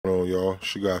y'all?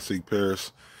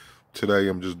 Paris. Today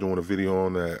I'm just doing a video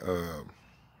on that.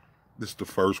 This is the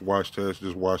first wash test.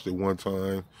 Just washed it one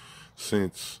time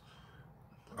since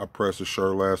I pressed a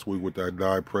shirt last week with that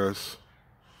dye press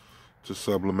to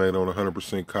sublimate on a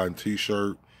 100% cotton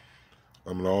t-shirt.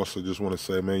 I'm also just want to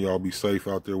say, man, y'all be safe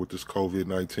out there with this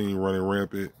COVID-19 running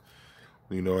rampant.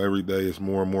 You know, every day it's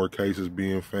more and more cases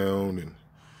being found, and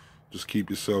just keep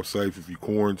yourself safe if you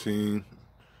quarantine.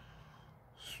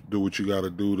 Do what you got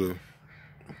to do to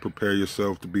prepare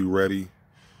yourself to be ready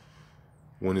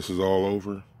when this is all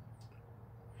over.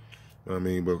 But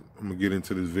I'm gonna get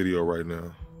into this video right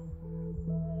now.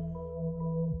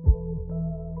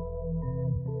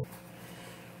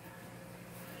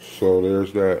 So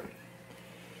there's that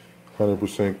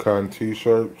 100% cotton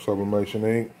t-shirt, Sublimation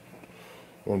ink.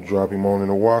 Gonna drop him on in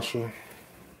the washer.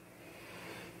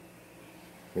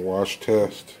 Wash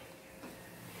test.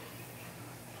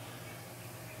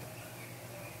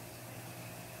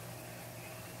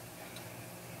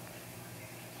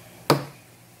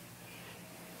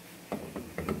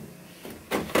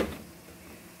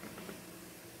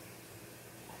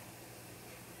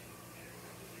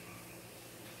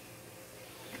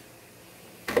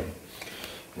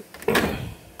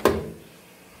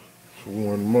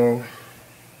 One more.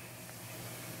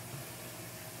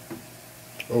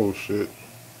 Oh shit.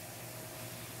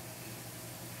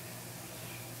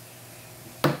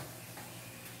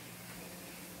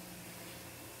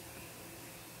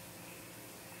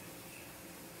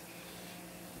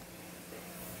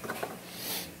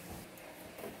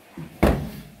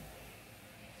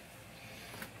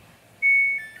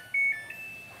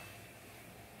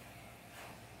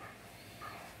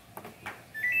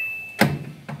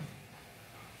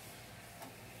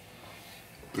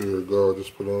 There we go,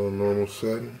 just put on a normal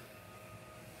setting.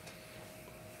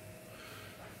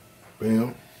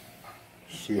 Bam.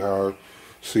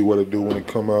 See what it do when it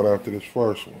come out after this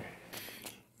first one.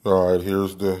 Alright,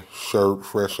 here's the shirt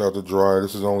fresh out the dryer.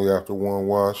 This is only after one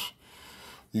wash.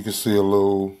 You can see a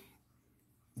little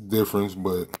difference,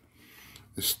 but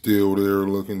it's still there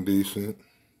looking decent.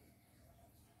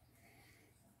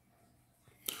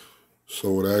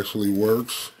 So it actually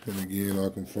works. And again, I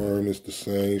confirm it's the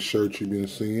same shirt you've been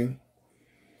seeing.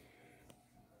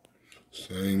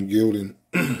 Same gilding.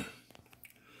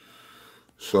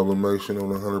 Sublimation on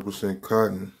 100%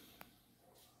 cotton.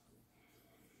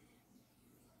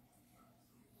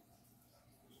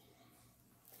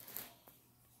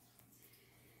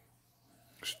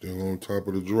 Still on top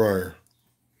of the dryer.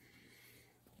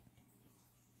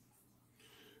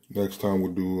 Next time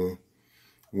we'll do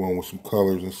one with some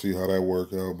colors and see how that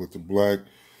work out. But the black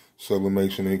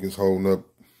sublimation ink is holding up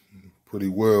pretty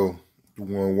well. The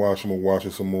one wash, I'm gonna wash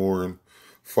it some more and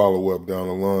follow up down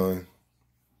the line.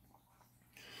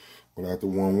 But after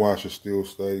one wash, it still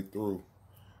stayed through.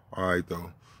 All right,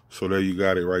 though. So there you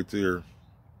got it right there.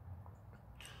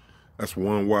 That's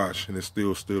one wash, and it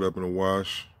still stood up in the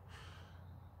wash.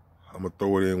 I'm gonna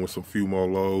throw it in with some few more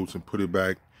loads and put it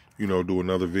back. You know, do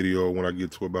another video when I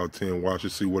get to about 10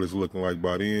 washes, see what it's looking like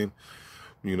by then.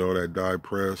 You know, that dye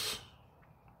press.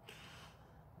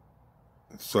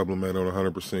 Sublimate on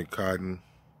 100% cotton.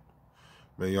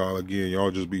 Man, y'all, again, y'all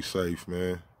just be safe,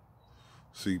 man.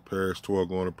 Paris 12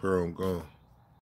 Gone Apparel, I'm gone.